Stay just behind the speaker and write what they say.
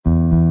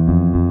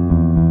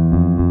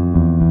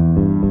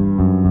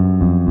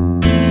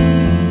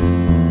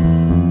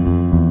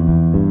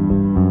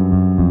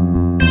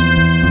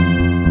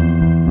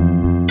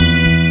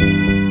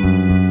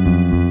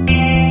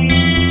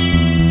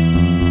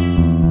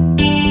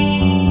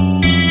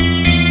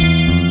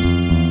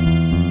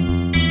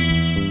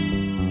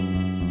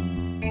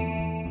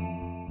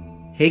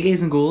Hey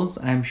gays and ghouls,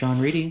 I'm Sean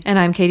Reedy. And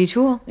I'm Katie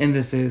Toole. And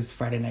this is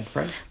Friday Night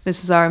Frights.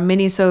 This is our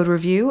mini-sode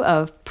review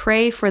of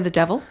Pray for the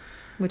Devil,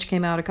 which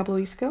came out a couple of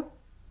weeks ago.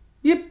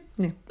 Yep.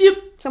 Yeah. Yep.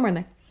 Somewhere in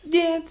there.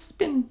 Yeah, it's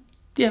been,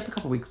 a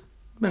couple weeks.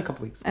 Been a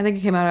couple weeks. I think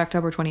it came out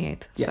October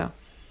 28th. Yeah. So.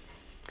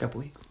 A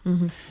couple weeks.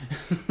 Mm-hmm.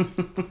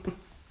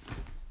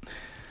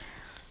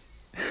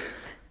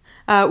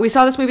 We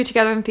saw this movie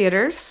together in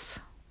theaters.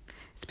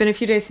 It's been a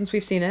few days since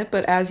we've seen it,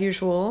 but as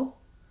usual,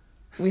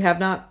 we have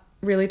not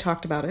really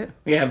talked about it.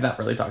 We have not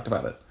really talked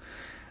about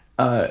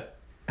it.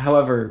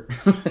 However,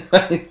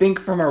 I think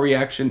from our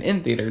reaction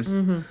in theaters...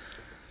 Mm-hmm.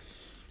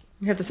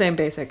 We have the same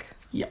basic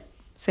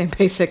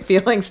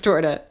feelings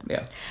toward it.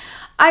 Yeah.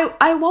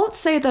 I won't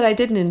say that I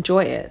didn't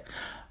enjoy it.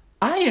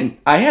 I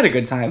had a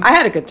good time. I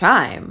had a good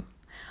time.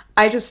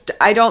 I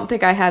don't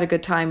think I had a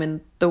good time in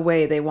the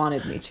way they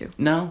wanted me to.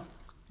 No.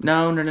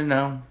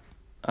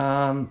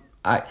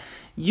 I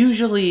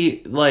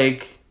usually,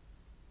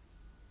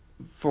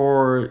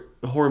 for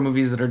horror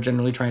movies that are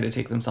generally trying to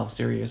take themselves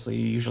seriously,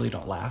 you usually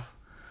don't laugh.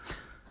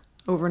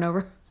 Over and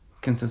over?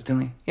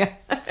 Consistently. Yeah.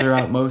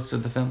 Throughout most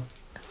of the film.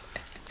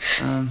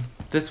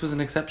 This was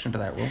an exception to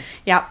that rule.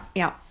 Yeah.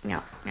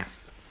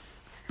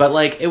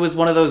 But, it was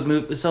one of those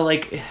movies... So,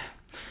 it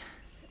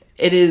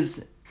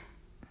is...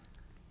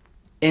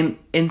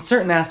 In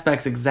certain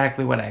aspects,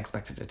 exactly what I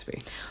expected it to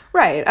be.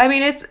 Right. I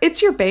mean,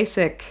 it's your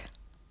basic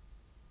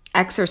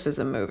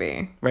exorcism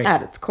movie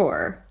at its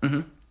core.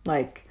 Mm-hmm.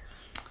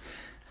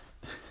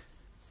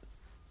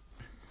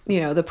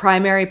 The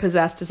primary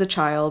possessed is a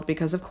child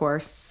because The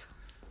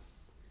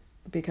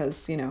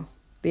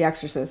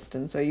Exorcist,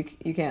 and so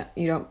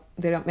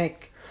they don't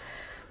make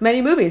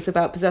many movies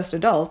about possessed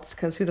adults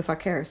because who the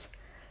fuck cares?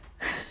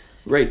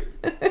 Right.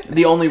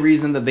 The only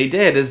reason that they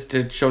did is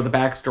to show the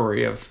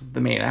backstory of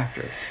the main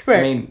actress.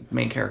 Right. The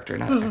main character,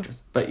 not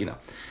actress. But,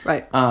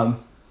 Right.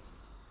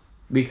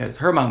 Because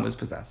her mom was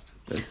possessed.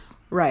 That's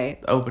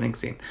right. The opening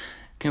scene.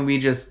 Can we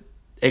just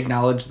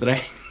acknowledge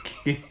that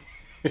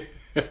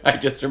I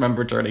just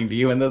remember turning to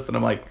you in this, and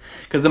I'm like...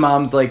 Because the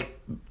mom's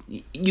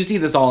you see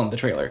this all in the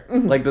trailer.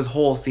 Mm-hmm. This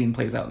whole scene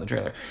plays out in the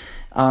trailer.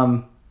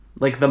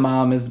 The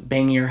mom is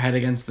banging her head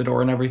against the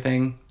door and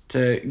everything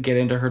to get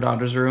into her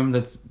daughter's room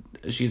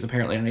she's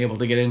apparently unable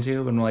to get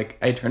into. And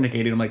I turned to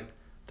Katie and I'm like,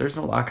 there's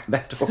no lock on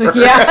that door.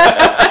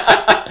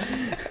 Yeah.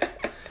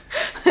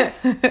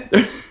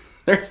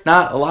 There's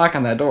not a lock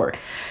on that door.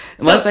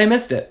 Unless I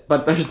missed it,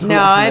 but there's no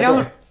lock on that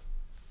door.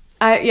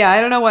 I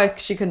don't know why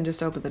she couldn't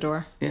just open the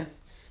door. Yeah.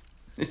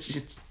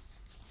 She's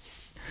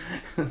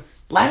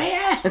let me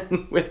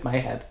in with my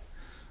head.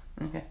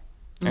 Okay.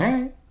 All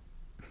right.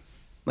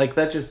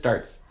 That just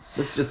starts.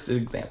 That's just an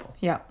example.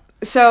 Yeah.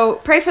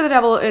 So, Pray for the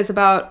Devil is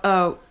about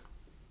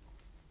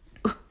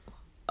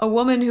a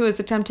woman who is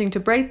attempting to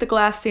break the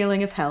glass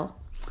ceiling of hell.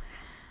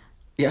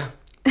 Yeah.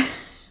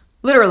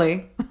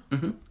 Literally.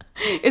 Mm-hmm.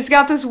 It's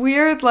got this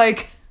weird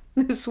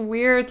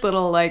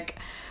little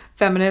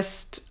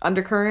feminist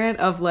undercurrent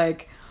of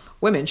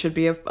women should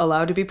be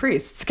allowed to be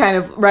priests, kind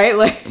of, right?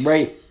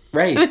 Right.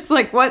 It's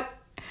what?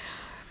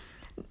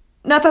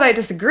 Not that I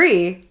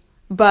disagree,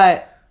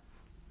 but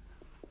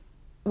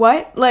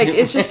what?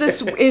 It's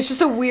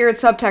just a weird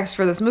subtext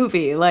for this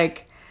movie.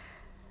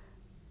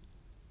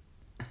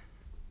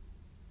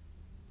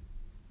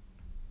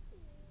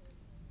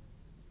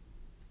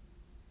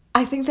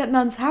 I think that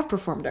nuns have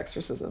performed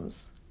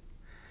exorcisms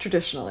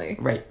traditionally.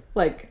 Right.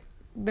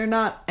 They're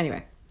not...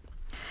 Anyway.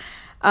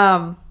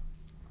 So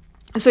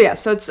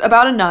it's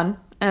about a nun,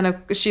 and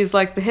she's the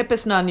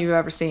hippest nun you've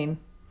ever seen.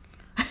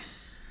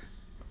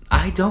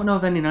 I don't know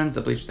of any nuns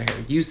that bleach their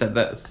hair. You said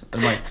this.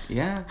 I'm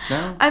yeah,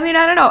 no. I mean,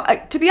 I don't know.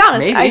 To be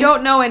honest, Maybe. I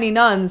don't know any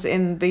nuns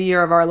in the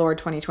year of our Lord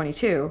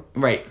 2022.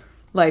 Right.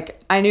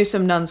 I knew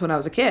some nuns when I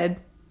was a kid.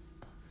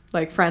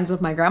 Friends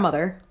of my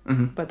grandmother.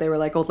 Mm-hmm. But they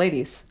were old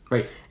ladies.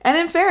 Right. And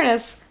in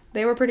fairness,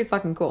 they were pretty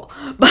fucking cool.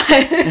 But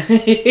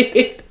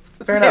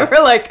Fair enough. They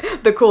were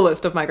the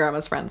coolest of my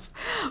grandma's friends.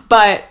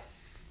 But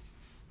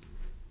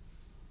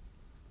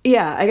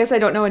yeah, I guess I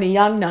don't know any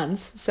young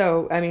nuns.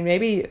 So, I mean,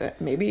 maybe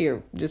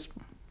you're just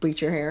bleach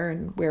your hair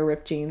and wear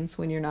ripped jeans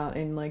when you're not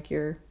in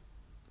your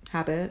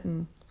habit.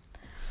 And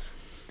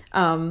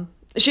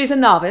she's a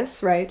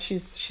novice, right?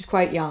 She's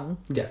quite young.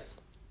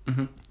 Yes.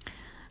 Mm-hmm.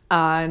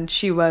 And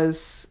she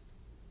was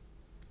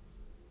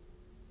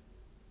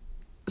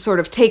sort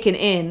of taken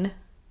in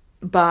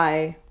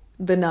by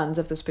the nuns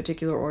of this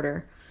particular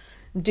order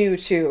due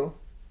to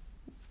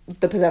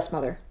the possessed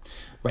mother,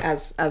 right.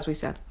 as we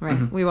said, right?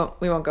 Mm-hmm.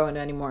 We won't go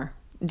into any more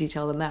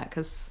detail than that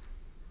because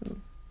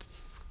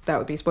that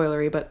would be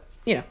spoilery. But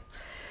you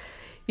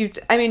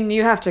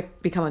have to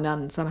become a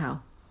nun somehow,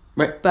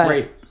 right? But,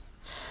 right.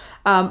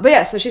 But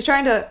yeah, so she's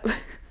trying to.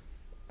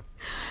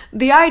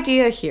 The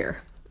idea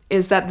here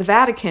is that the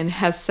Vatican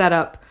has set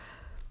up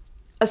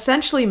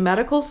essentially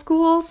medical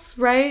schools,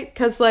 right?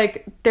 Because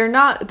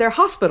they're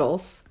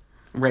hospitals,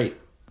 right?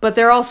 But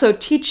they're also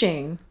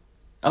teaching.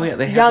 Oh yeah,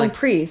 they have young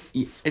priests.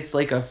 It's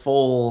a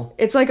full.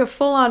 It's a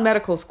full-on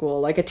medical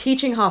school, a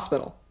teaching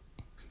hospital.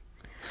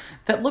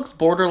 That looks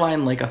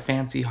borderline like a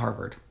fancy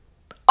Harvard.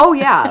 Oh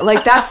yeah,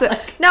 like that's the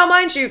now,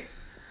 mind you,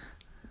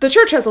 the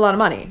church has a lot of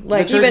money,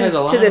 like church even has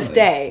a lot to of this money.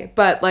 day.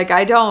 But like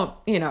I don't,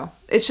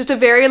 it's just a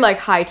very like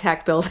high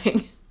tech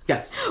building,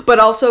 Yes. but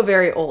also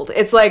very old.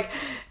 It's like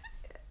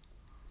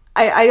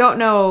I don't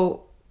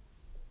know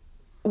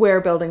where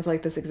buildings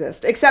like this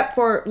exist, except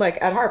for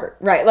like at Harvard,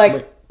 right? Like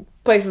Right.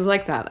 places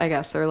like that, I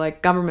guess, or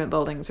like government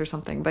buildings or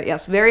something. But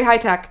yes, very high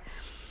tech.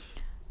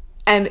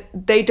 And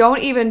they don't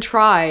even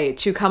try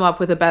to come up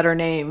with a better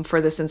name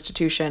for this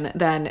institution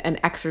than an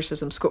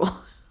exorcism school.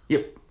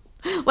 Yep.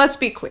 Let's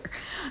be clear.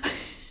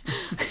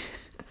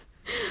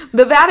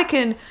 The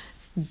Vatican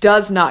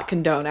does not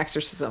condone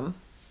exorcism.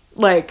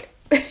 Like,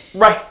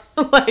 Right.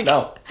 like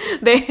No.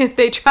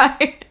 they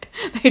try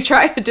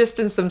to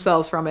distance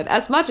themselves from it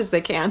as much as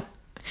they can.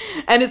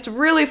 And it's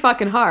really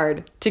fucking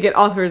hard to get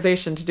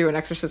authorization to do an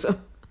exorcism.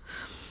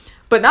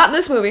 But not in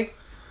this movie.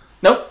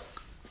 Nope.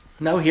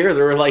 No, here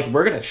they were like,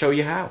 we're gonna show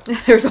you how.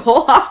 There's a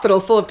whole hospital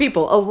full of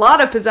people, a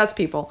lot of possessed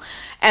people.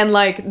 And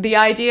like the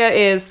idea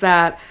is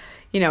that,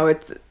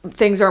 it's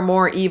things are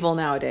more evil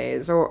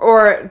nowadays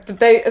but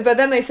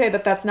then they say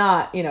that that's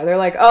not, they're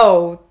like,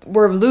 "Oh,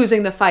 we're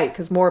losing the fight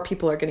because more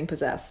people are getting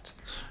possessed."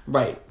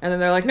 Right. And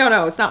then they're like,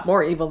 "No, it's not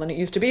more evil than it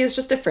used to be. It's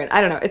just different."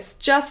 I don't know. It's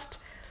just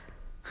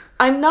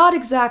I'm not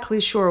exactly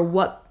sure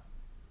what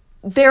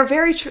they're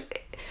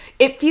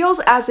it feels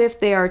as if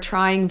they are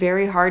trying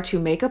very hard to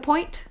make a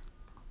point.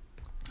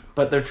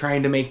 But they're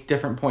trying to make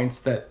different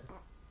points that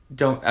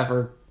don't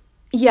ever.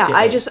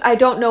 Yeah, get I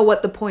don't know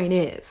what the point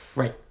is.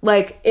 Right.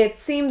 Like, it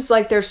seems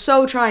like they're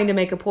so trying to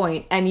make a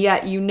point, and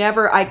yet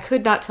I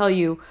could not tell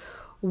you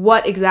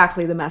what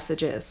exactly the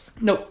message is.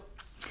 Nope.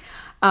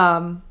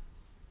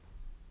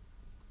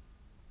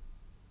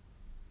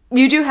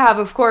 You do have,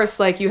 of course,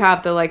 like, you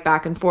have the, like,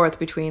 back and forth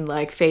between,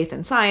 like, faith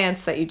and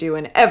science that you do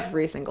in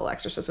every single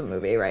exorcism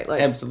movie, right?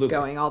 Like, Absolutely.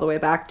 Going all the way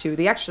back to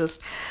The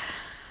Exorcist.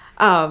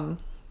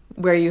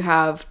 Where you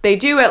have, they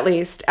do at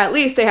least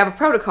they have a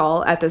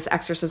protocol at this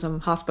exorcism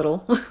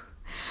hospital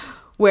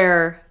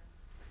where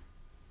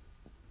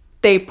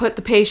they put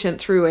the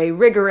patient through a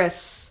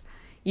rigorous,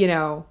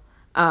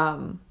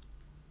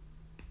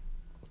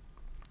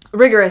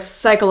 rigorous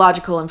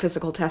psychological and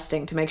physical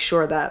testing to make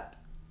sure that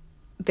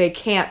they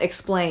can't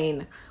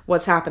explain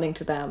what's happening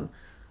to them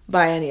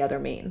by any other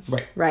means.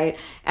 Right. Right?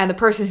 And the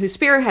person who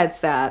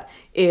spearheads that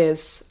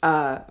is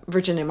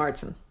Virginia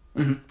Madsen.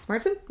 Mm-hmm.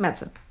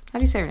 Madsen. How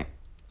do you say her name?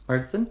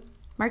 Martson?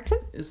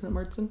 Madsen? Isn't it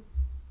Martson?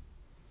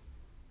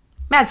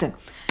 Madsen.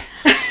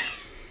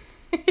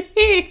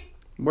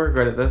 We're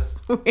good at this.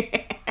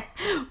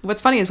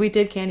 What's funny is we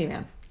did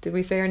Candyman. Did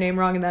we say her name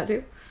wrong in that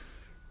too?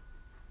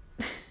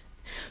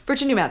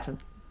 Virginia Madsen.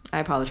 I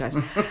apologize.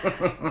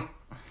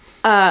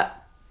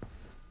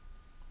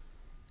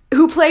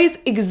 Who plays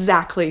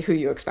exactly who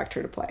you expect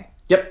her to play.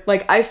 Yep.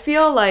 Like, I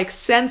feel like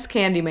since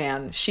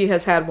Candyman, she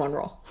has had one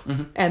role.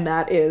 Mm-hmm. And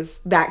that is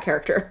that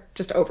character.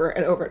 Just over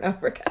and over and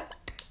over again.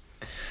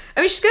 I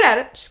mean, she's good at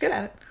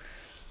it.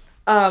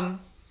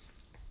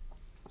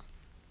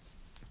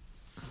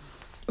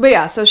 But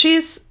yeah, so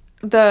she's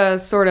the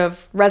sort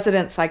of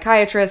resident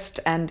psychiatrist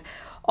and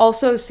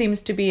also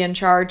seems to be in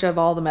charge of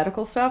all the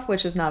medical stuff,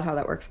 which is not how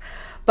that works.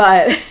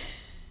 But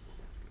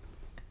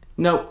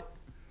Nope.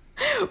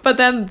 But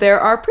then there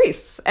are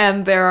priests,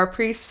 and there are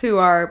priests who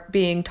are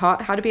being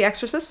taught how to be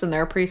exorcists, and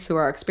there are priests who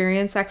are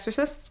experienced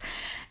exorcists.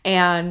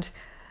 And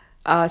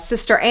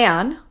Sister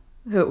Anne,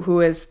 who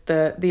is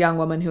the young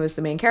woman who is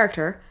the main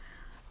character,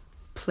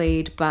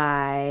 played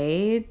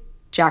by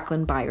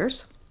Jacqueline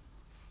Byers,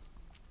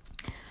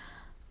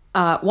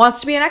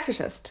 wants to be an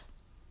exorcist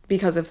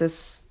because of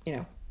this,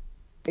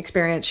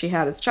 experience she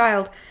had as a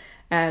child.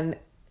 And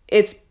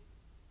it's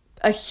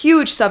a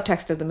huge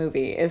subtext of the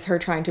movie is her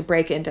trying to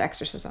break into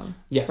exorcism.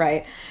 Yes.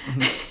 Right?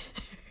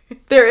 Mm-hmm.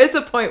 There is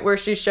a point where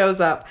she shows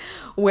up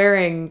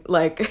wearing,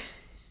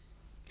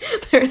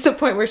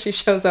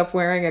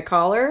 a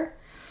collar,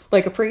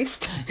 like a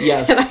priest.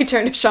 Yes. And I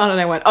turned to Sean and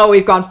I went, "Oh,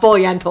 we've gone full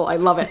Yentl. I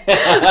love it."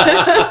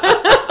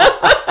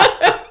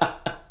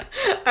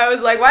 I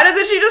was like, why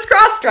doesn't she just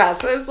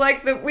cross-dress? It's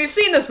like, we've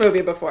seen this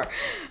movie before.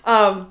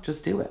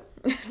 Just do it.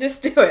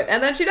 Just do it.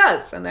 And then she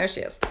does. And there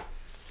she is.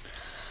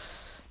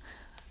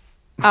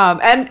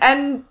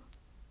 And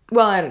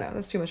well, I don't know.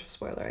 That's too much of a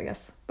spoiler, I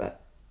guess.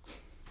 But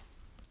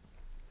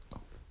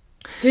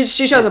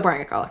she shows up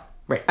wearing a collar.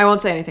 Right. I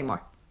won't say anything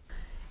more.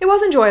 It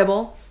was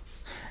enjoyable.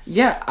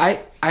 Yeah,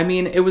 I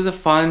mean, it was a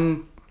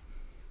fun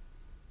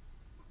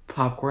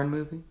popcorn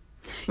movie.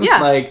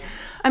 Yeah.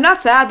 I'm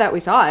not sad that we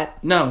saw it.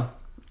 No.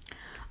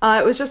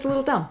 It was just a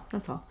little dumb.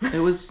 That's all. It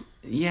was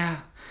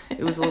a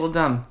little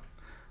dumb.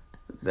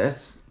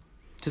 That's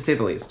to say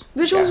the least.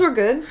 Visuals were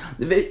good.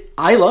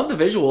 I love the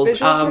visuals.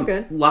 Visuals were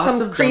good. Lots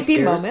some of creepy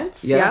jump scares.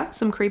 moments. Yeah,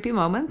 some creepy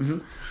moments.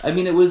 Mm-hmm. I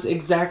mean, it was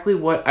exactly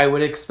what I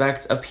would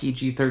expect a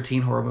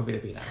PG-13 horror movie to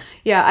be now.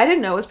 Yeah, I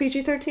didn't know it was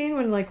PG-13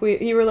 when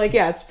you were like,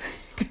 yeah, it's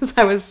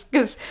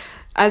because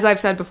as I've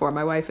said before,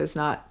 my wife is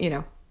not,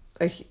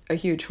 a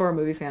huge horror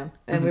movie fan,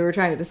 and we were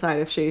trying to decide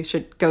if she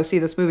should go see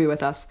this movie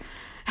with us.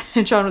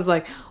 And Sean was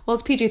like, well,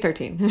 it's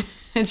PG-13.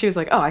 And she was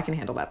like, oh, I can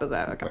handle that.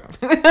 Okay.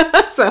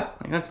 So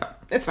Like, that's fine.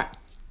 it's fine.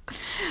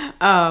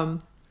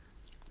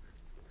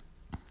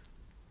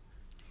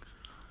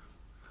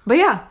 But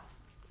yeah,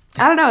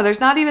 I don't know. There's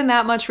not even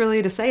that much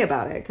really to say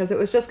about it because it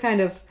was just kind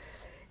of,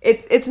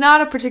 it's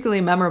not a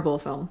particularly memorable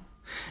film.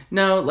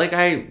 No, like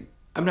I'm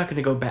not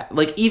gonna go back.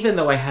 Like even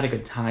though I had a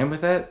good time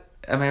with it,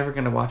 am I ever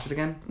gonna watch it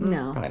again?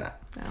 No. Probably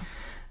not.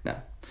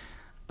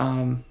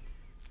 No.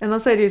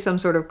 Unless I do some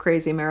sort of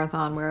crazy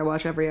marathon where I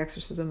watch every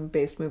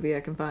exorcism-based movie I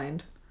can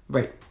find.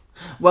 Right.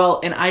 Well,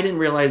 and I didn't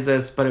realize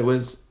this, but it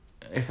was,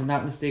 if I'm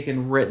not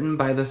mistaken, written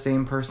by the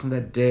same person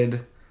that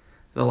did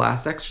The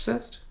Last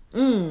Exorcist.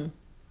 Let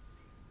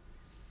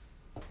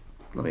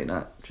me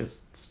not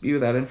just spew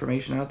that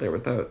information out there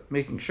without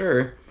making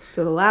sure.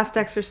 So The Last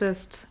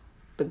Exorcist,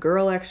 The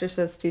Girl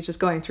Exorcist, he's just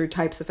going through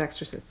types of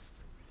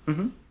exorcists.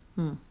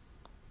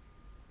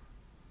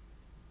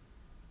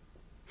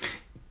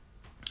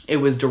 It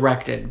was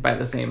directed by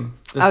the same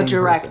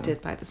directed person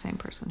by the same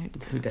person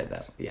who did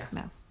that. Yeah.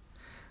 No.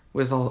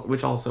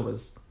 Which also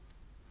was...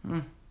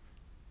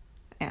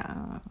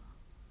 Yeah.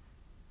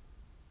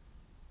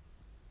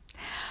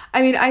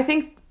 I mean, I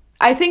think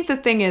the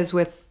thing is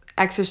with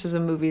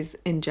exorcism movies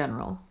in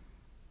general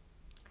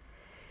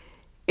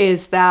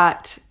is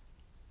that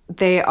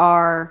they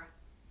are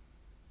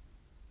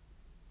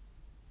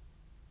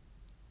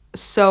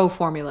so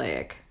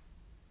formulaic.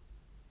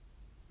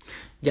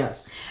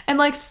 Yes. And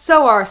like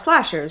so are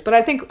slashers, but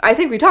I think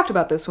we talked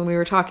about this when we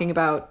were talking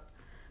about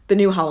the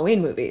new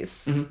Halloween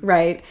movies,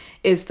 right?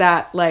 Is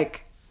that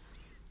like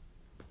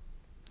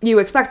you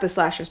expect the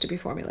slashers to be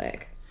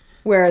formulaic,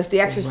 whereas the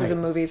exorcism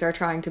movies are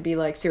trying to be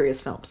like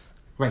serious films.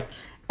 Right.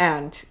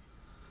 And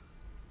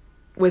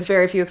with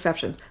very few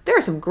exceptions, there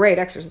are some great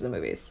exorcism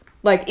movies.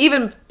 Like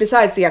even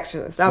besides The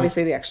Exorcist,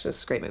 obviously The Exorcist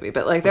is a great movie,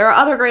 but like there are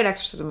other great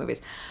exorcism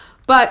movies.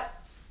 But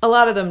a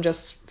lot of them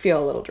just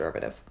feel a little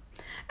derivative.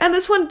 And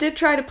this one did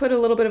try to put a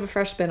little bit of a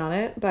fresh spin on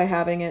it by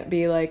having it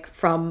be like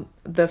from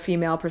the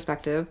female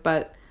perspective,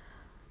 but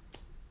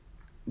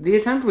the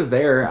attempt was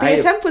there. The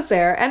attempt was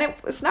there, and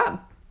it's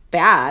not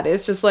bad.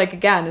 It's just like,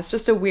 again, it's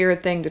just a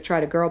weird thing to try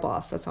to girl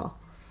boss, that's all.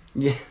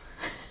 Yeah.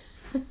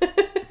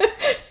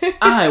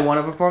 I want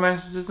to perform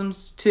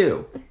exorcisms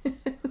too.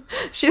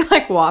 She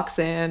like walks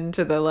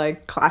into the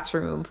like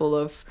classroom full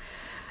of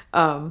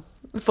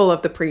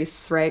the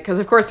priests, right? Because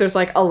of course there's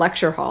like a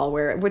lecture hall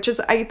which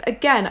is I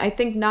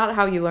think not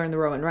how you learn the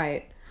Roman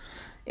Rite.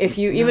 If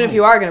you even if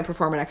you are going to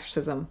perform an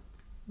exorcism,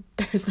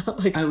 there's not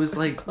like I was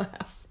like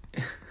class.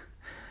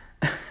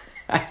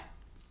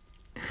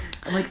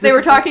 They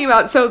were talking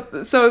about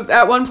so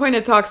at one point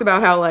it talks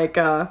about how like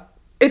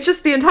it's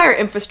just the entire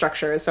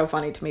infrastructure is so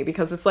funny to me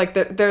because it's like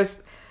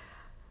there's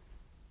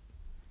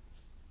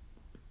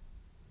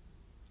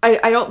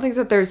I don't think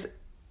that there's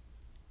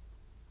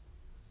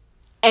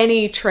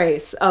any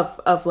trace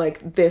of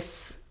like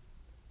this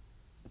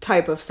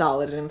type of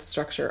solid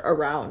infrastructure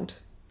around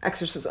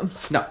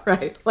exorcisms. No.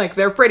 Right? Like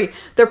they're pretty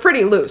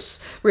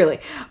loose, really.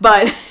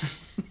 But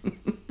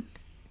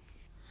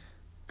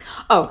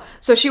oh,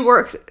 so she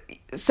works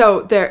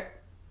so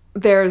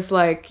there's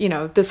like, you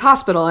know, this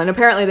hospital, and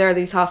apparently there are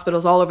these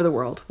hospitals all over the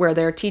world where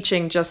they're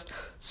teaching just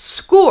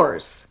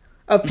scores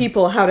of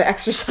people how to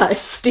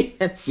exorcise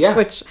demons,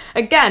 which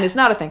again is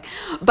not a thing.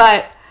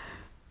 But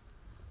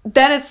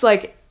then it's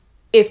like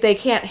if they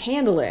can't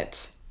handle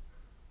it,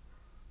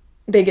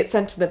 they get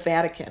sent to the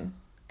Vatican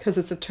because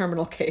it's a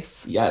terminal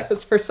case. Yes.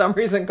 Because for some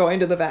reason going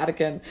to the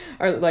Vatican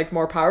are like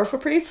more powerful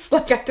priests.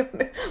 Like I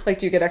don't like,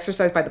 do you get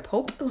exorcised by the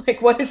Pope?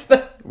 Like what is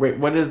the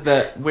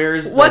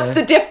what's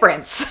the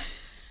difference?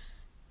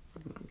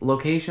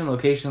 Location.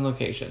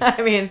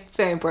 I mean, it's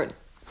very important.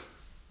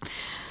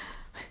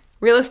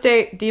 Real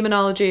estate,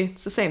 demonology,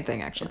 it's the same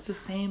thing, actually. It's the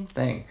same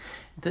thing.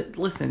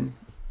 Listen,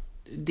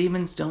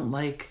 demons don't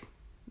like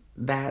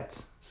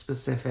that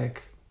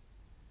specific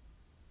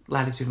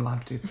latitude and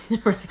longitude.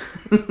 Right.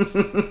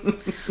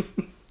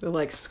 The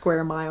like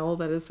square mile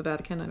that is the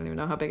Vatican. I don't even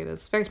know how big it is.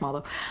 It's very small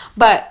though.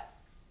 But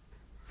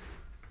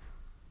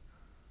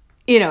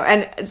you know,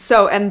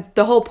 and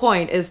the whole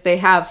point is they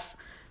have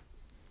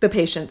the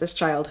patient, this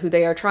child, who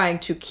they are trying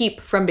to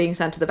keep from being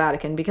sent to the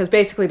Vatican, because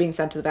basically being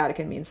sent to the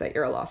Vatican means that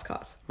you're a lost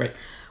cause. Right.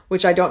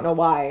 Which I don't know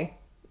why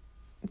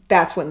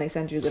that's when they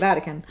send you to the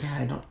Vatican. Yeah,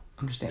 I don't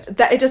understand.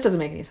 That it just doesn't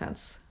make any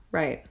sense.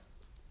 Right.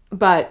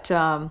 But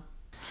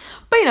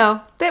you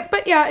know,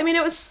 but yeah, I mean,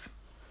 it was,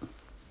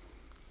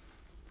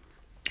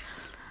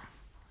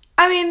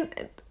 I mean,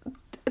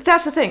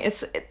 that's the thing.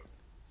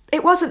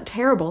 It wasn't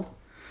terrible.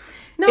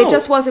 No. It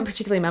just wasn't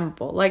particularly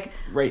memorable. Like,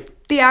 right.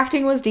 The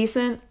acting was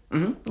decent.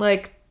 Mm-hmm.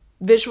 Like,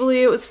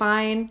 visually it was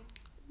fine.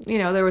 You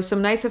know, there was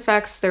some nice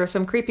effects. There were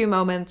some creepy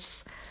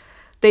moments.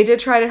 They did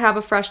try to have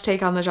a fresh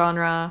take on the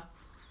genre.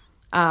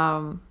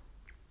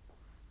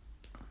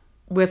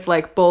 With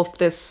like both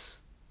this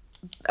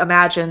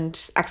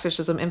imagined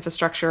exorcism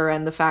infrastructure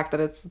and the fact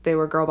that they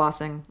were girl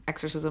bossing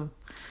exorcism.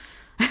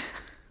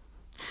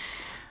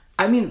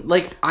 I mean,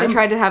 like, they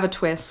tried to have a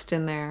twist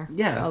in there.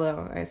 Yeah.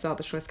 Although I saw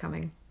the twist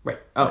coming. Right.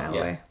 Oh,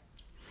 yeah. Way.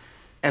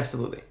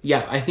 Absolutely.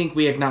 Yeah, I think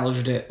we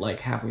acknowledged it like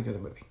halfway through the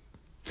movie.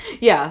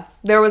 Yeah,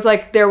 there was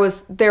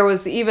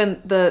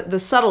even the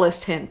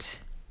subtlest hint,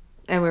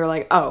 and we were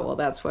like, oh well,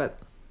 that's what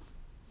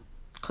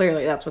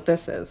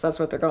this is. That's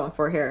what they're going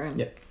for here. And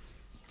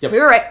Yep. we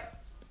were right.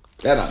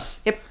 Dead on.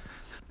 Yep.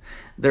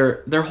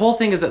 Their whole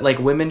thing is that like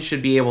women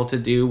should be able to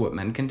do what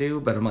men can do,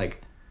 but I'm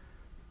like,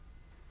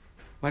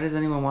 why does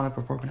anyone want to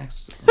perform an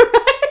exorcism?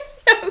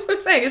 That's what I'm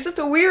saying. It's just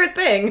a weird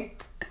thing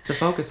To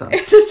focus on.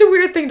 It's just a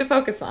weird thing to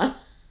focus on.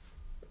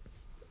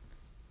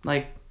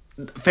 Like,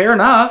 fair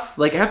enough.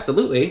 Like,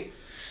 absolutely.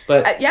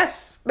 But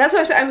Yes, that's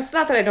what I'm saying. It's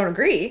not that I don't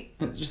agree,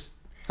 it's just,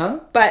 huh?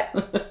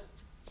 but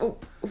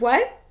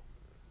what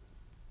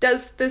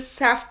does this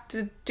have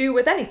to do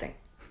with anything?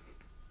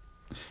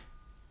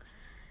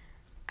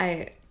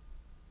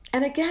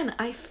 And again,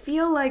 I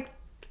feel like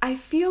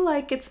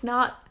it's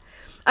not.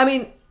 I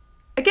mean,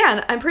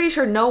 again, I'm pretty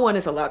sure no one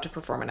is allowed to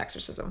perform an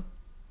exorcism.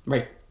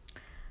 Right.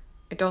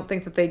 I don't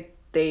think that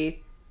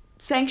they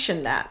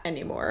sanction that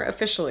anymore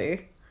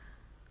officially.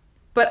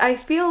 But I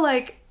feel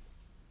like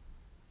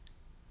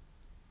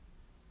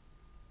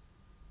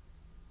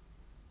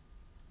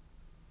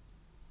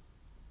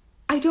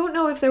I don't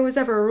know if there was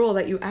ever a rule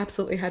that you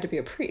absolutely had to be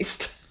a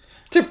priest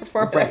to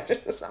perform an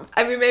exorcism.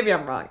 I mean, maybe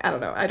I'm wrong. I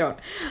don't know.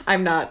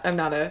 I'm not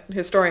a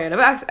historian of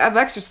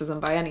exorcism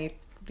by any,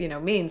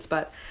 means,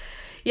 but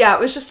yeah,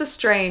 it was just a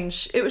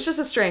strange little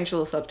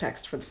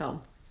subtext for the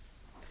film.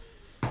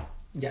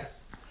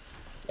 Yes.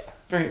 Yeah.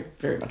 Very,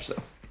 very much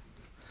so.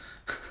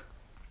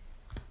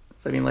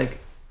 So, I mean, like,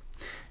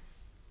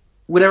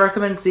 would I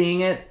recommend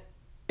seeing it?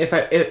 If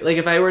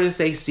I were to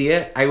say see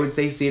it, I would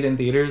say see it in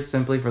theaters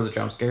simply for the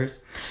jump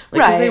scares.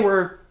 Like, 'cause they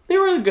were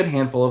a good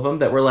handful of them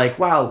that were like,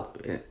 wow,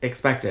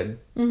 expected.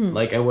 Mm-hmm.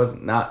 Like, I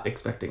was not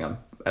expecting them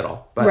at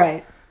all. But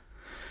right.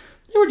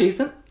 They were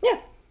decent. Yeah.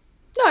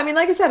 No, I mean,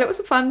 like I said, it was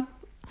a fun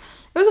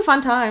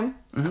time.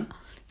 Mm-hmm.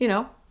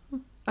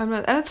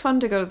 And it's fun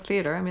to go to the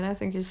theater. I mean, I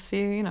think you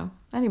see,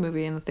 any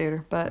movie in the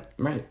theater, but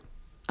right.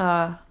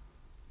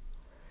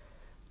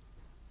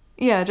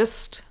 Yeah,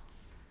 just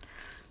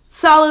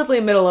solidly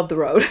middle of the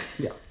road.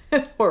 Yeah.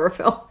 Horror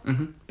film.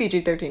 Mm-hmm.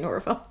 PG-13 horror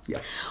film. Yeah.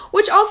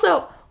 Which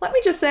also, let me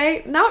just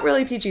say, not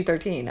really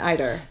PG-13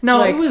 either. No,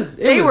 like,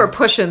 they were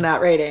pushing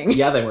that rating.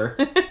 Yeah, they were.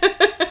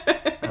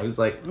 I was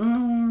like,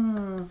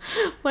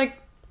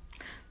 like,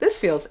 this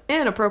feels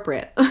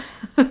inappropriate.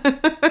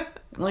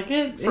 Like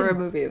for a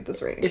movie of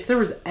this rating. If there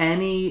was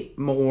any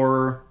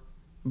more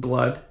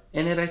blood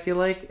in it, I feel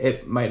like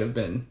it might have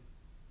been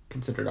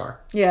considered R.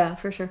 Yeah,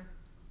 for sure.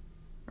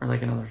 Or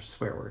like another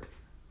swear word,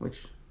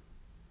 which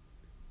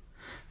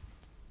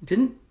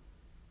didn't.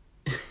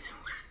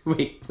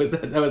 Wait,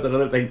 that was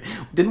another thing?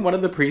 Didn't one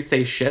of the priests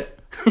say shit?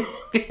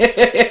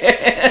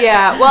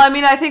 Yeah, well, I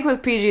mean, I think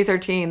with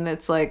PG-13,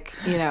 it's like,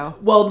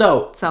 Well,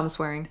 no, some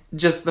swearing.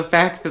 just the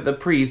fact that the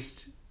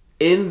priest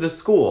in the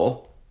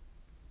school,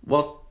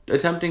 while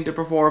attempting to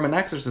perform an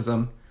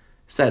exorcism,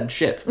 said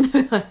shit.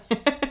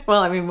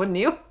 Well, I mean, wouldn't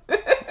you?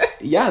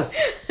 Yes.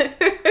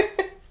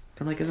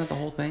 I'm like, isn't that the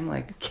whole thing?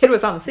 Like, kid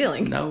was on the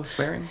ceiling. No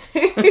swearing.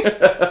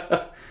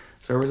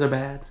 Swears are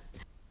bad.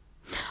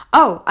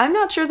 Oh, I'm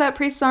not sure that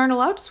priests aren't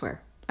allowed to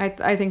swear.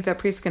 I think that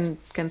priests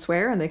can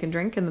swear and they can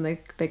drink and then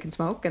they can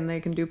smoke and they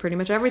can do pretty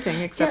much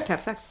everything except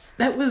have sex.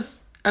 I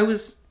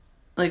was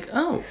like,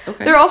 oh,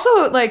 okay. They're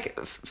also like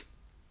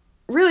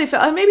really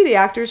felt, maybe the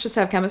actors just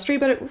have chemistry,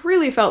 but it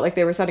really felt like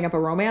they were setting up a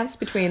romance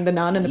between the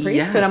nun and the priest.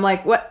 Yes. And I'm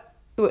like, what?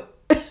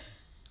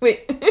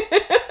 Wait,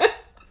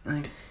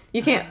 like,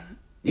 you can't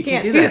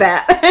do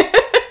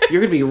that.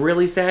 You're gonna be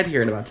really sad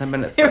here in about 10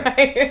 minutes. You're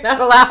right. You're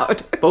not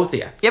allowed. Both of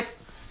you. Yep.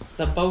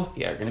 The both of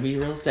you are gonna be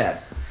real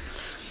sad.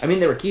 I mean,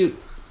 they were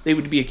cute. They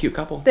would be a cute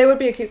couple. They would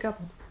be a cute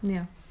couple.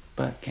 Yeah.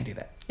 But can't do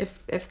that.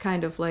 If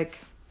kind of like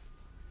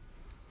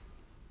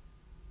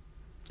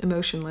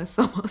emotionless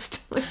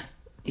almost.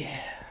 Yeah.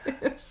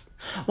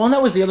 Well, and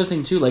that was the other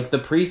thing too. Like the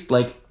priest,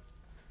 like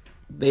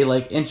they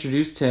like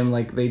introduced him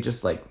like they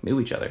just like knew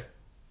each other,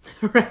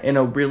 right? In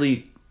a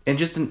really in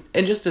just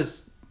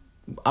this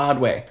odd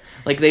way.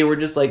 Like they were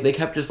just like they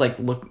kept just like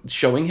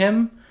showing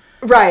him.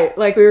 Right.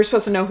 Like we were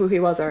supposed to know who he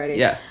was already.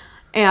 Yeah.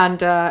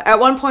 And at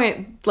one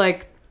point,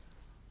 like,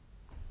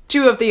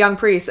 two of the young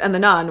priests and the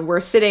nun were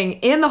sitting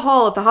in the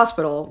hall of the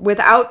hospital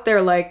without their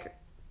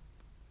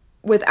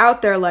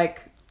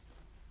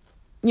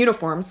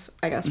uniforms,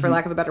 I guess, for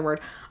lack of a better word,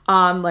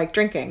 on like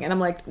drinking. And I'm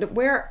like,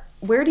 where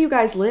do you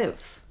guys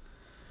live?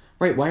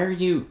 Right. Why are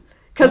you?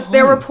 Because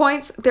there were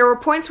points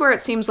where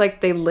it seems like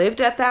they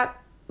lived at that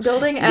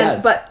building, and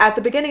yes. But at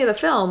the beginning of the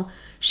film,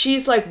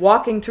 she's like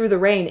walking through the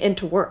rain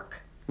into work.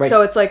 Right.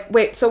 So it's like,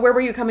 wait, so where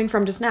were you coming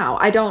from just now?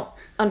 I don't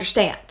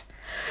understand.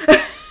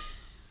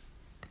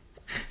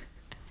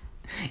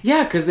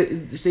 Yeah, because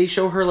they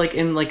show her like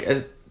in like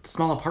a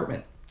small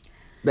apartment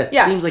that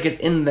seems like it's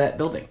in that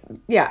building.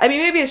 Yeah, I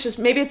mean, maybe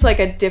it's like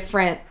a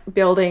different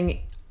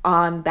building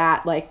on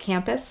that like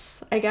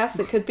campus. I guess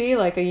it could be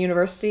like a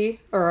university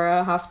or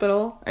a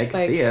hospital. I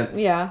can see it.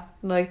 Yeah,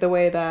 like the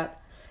way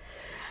that.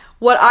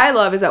 What I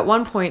love is at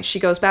one point she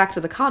goes back to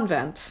the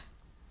convent,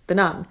 the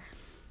nun,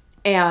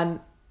 And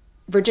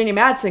Virginia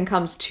Madsen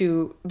comes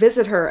to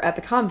visit her at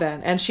the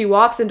convent, and she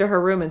walks into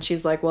her room and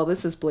she's like, well,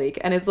 this is bleak.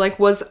 And it's like,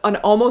 was an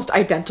almost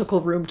identical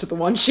room to the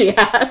one she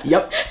had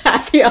Yep.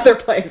 at the other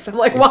place. I'm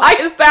like, why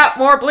is that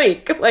more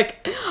bleak?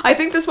 Like, I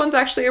think this one's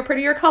actually a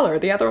prettier color.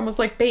 The other one was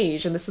like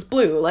beige and this is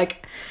blue.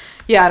 Like,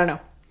 yeah, I don't know.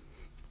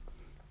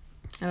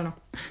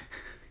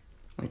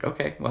 Like,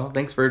 okay, well,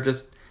 thanks for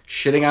just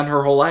shitting on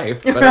her whole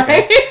life. But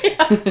Right?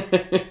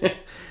 okay.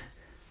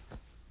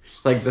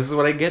 She's like, this is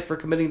what I get for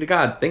committing to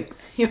God.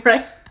 Thanks. You're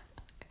right.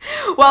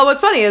 Well,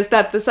 what's funny is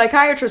that the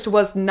psychiatrist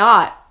was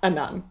not a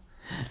nun.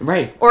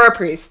 Right. Or a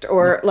priest,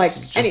 or like,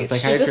 she's just any, a she's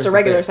just psychiatrist, a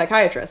regular that's it.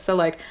 psychiatrist. So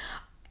like,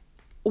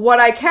 what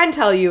I can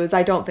tell you is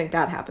I don't think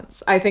that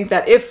happens. I think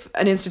that if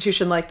an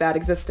institution like that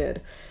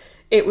existed,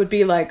 it would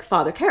be like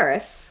Father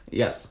Karras,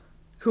 Yes.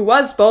 who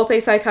was both a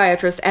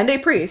psychiatrist and a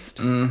priest.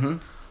 Mm-hmm.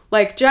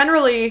 Like,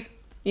 generally,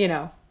 you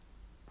know,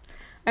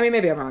 I mean,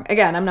 maybe I'm wrong.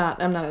 Again, I'm not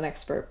an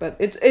expert, but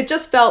it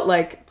just felt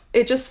like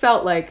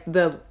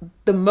the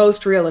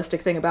most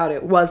realistic thing about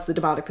it was the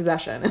demonic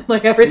possession.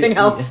 Like, everything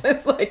else,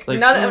 it's like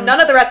none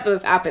of the rest of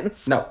this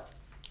happens. No.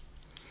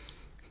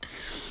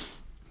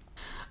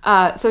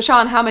 So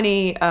Sean, how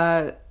many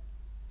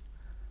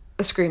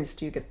screams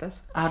do you give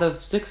this? Out of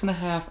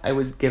 6.5, I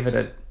would give it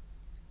a...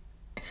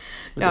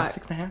 Was No, it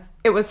 6.5?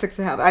 It was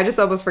 6.5. I just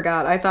almost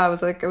forgot. I thought it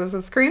was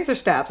a screams or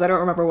stabs. I don't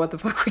remember what the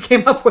fuck we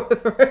came up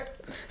with.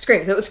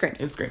 Screams. It was screams.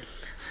 It was screams.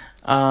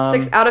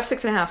 6 out of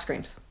 6.5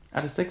 screams.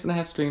 Out of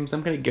 6.5 screams,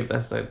 I'm going to give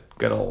this a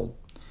good old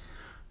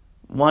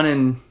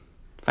 1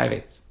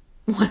 5/8.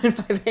 1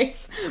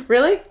 5/8.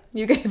 Really?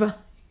 You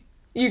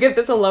give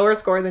this a lower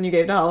score than you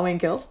gave to Halloween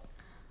Kills?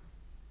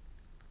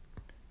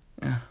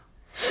 Yeah.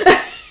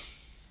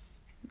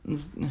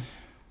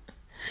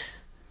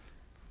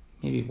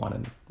 Maybe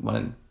 1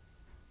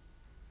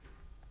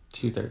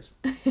 2/3.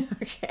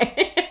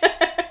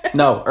 Okay.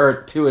 No,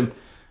 or 2 and...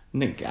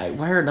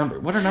 What are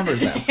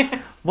numbers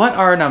now? What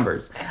are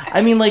numbers?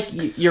 I mean, like,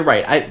 you're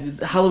right.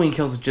 Halloween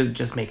Kills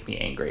just make me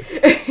angry.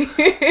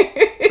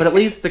 But at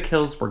least the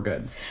kills were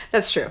good.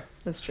 That's true.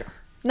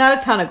 Not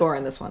a ton of gore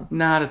in this one.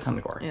 Not a ton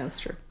of gore. Yeah, that's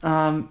true.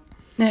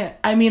 Yeah,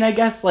 I mean, I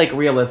guess, like,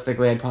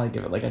 realistically, I'd probably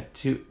give it, like, a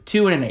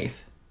 2 and 1/8.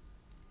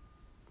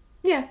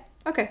 Yeah,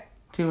 okay.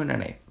 2 and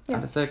 1/8 Yeah.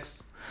 out of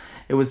 6.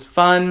 It was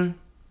fun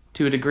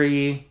to a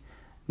degree.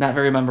 Not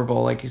very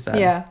memorable, like you said.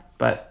 Yeah.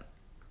 But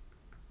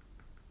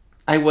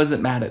I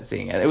wasn't mad at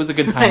seeing it. It was a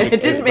good time.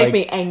 It didn't make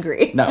me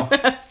angry. No.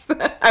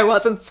 I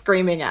wasn't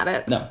screaming at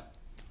it. No.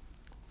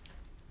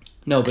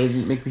 No, but it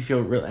didn't make me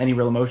feel any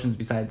real emotions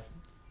besides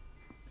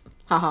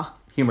Haha.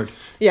 humored.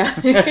 Yeah.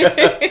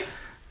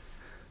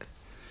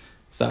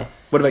 So,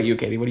 what about you,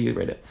 Katie? What do you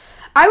rate it?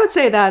 I would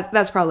say that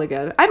that's probably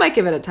good. I might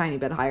give it a tiny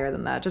bit higher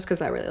than that, just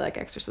because I really like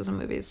exorcism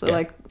movies. So, Yeah.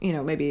 like, you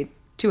know, maybe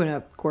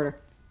 2.25.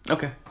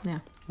 Okay. Yeah.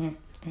 Yeah.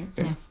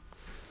 Yeah.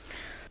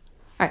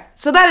 All right.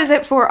 So that is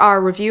it for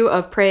our review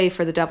of Pray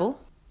for the Devil.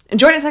 And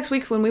join us next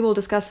week when we will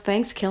discuss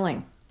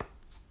Thanksgiving.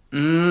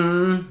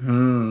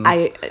 Mm-hmm.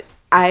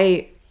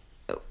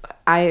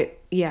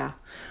 Yeah.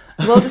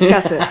 We'll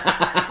discuss it.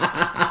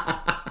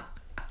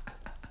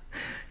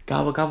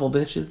 Gobble, gobble,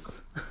 bitches.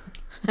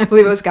 I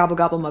believe it was gobble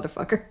gobble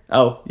motherfucker.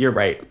 Oh, you're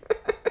right.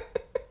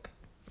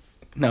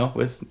 No,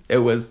 it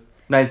was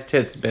nice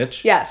tits,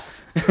 bitch.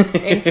 Yes.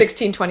 In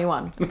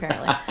 1621,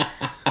 apparently.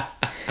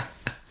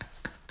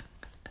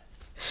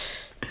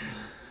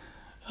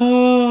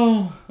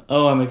 Oh,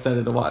 I'm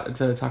excited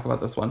to talk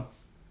about this one.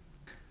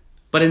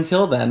 But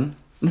until then,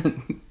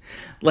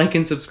 like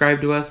and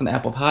subscribe to us on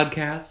Apple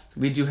Podcasts.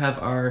 We do have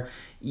our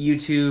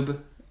YouTube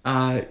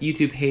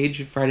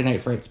page, Friday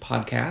Night Frights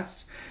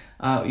Podcast.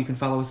 You can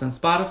follow us on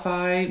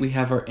Spotify. We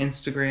have our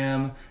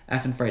Instagram,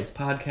 Effin' Frights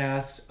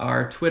Podcast,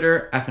 our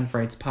Twitter, Effin'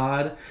 Frights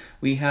Pod.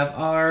 We have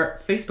our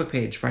Facebook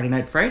page, Friday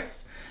Night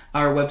Frights.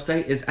 Our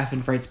website is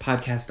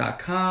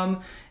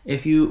effinfrightspodcast.com.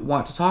 If you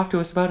want to talk to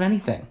us about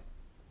anything,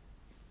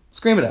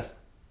 scream at us.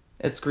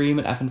 It's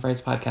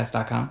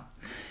scream@effinfrightspodcast.com.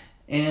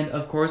 And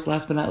of course,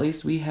 last but not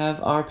least, we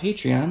have our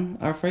Patreon,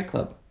 our Fright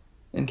Club.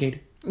 And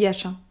Katie, Yes,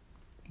 Sean.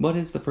 what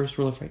is the first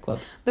rule of Fright Club?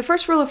 The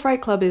first rule of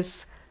Fright Club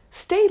is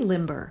stay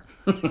limber.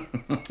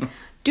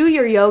 Do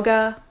your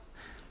yoga.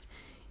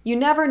 You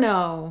never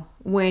know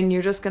when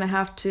you're just going to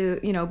have to,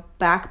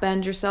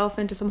 backbend yourself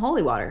into some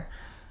holy water.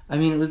 I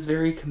mean, it was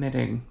very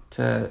committing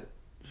to...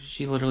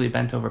 She literally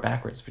bent over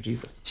backwards for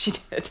Jesus. She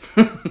did.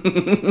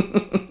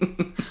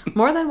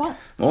 More than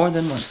once. More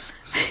than once.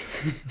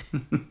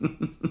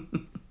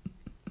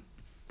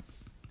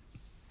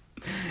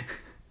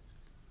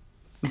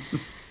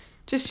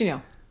 Just,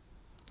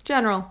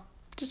 general.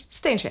 Just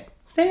stay in shape.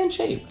 Stay in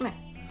shape. Yeah.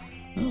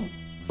 Oh,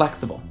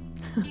 flexible.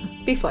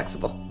 Be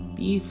flexible.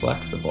 Be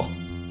flexible.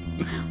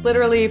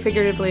 Literally,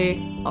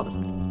 figuratively, all the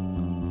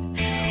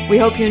time. We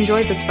hope you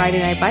enjoyed this Friday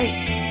Night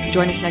Bite.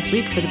 Join us next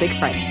week for the big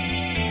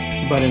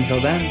fright. But until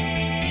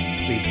then,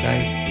 sleep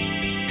tight.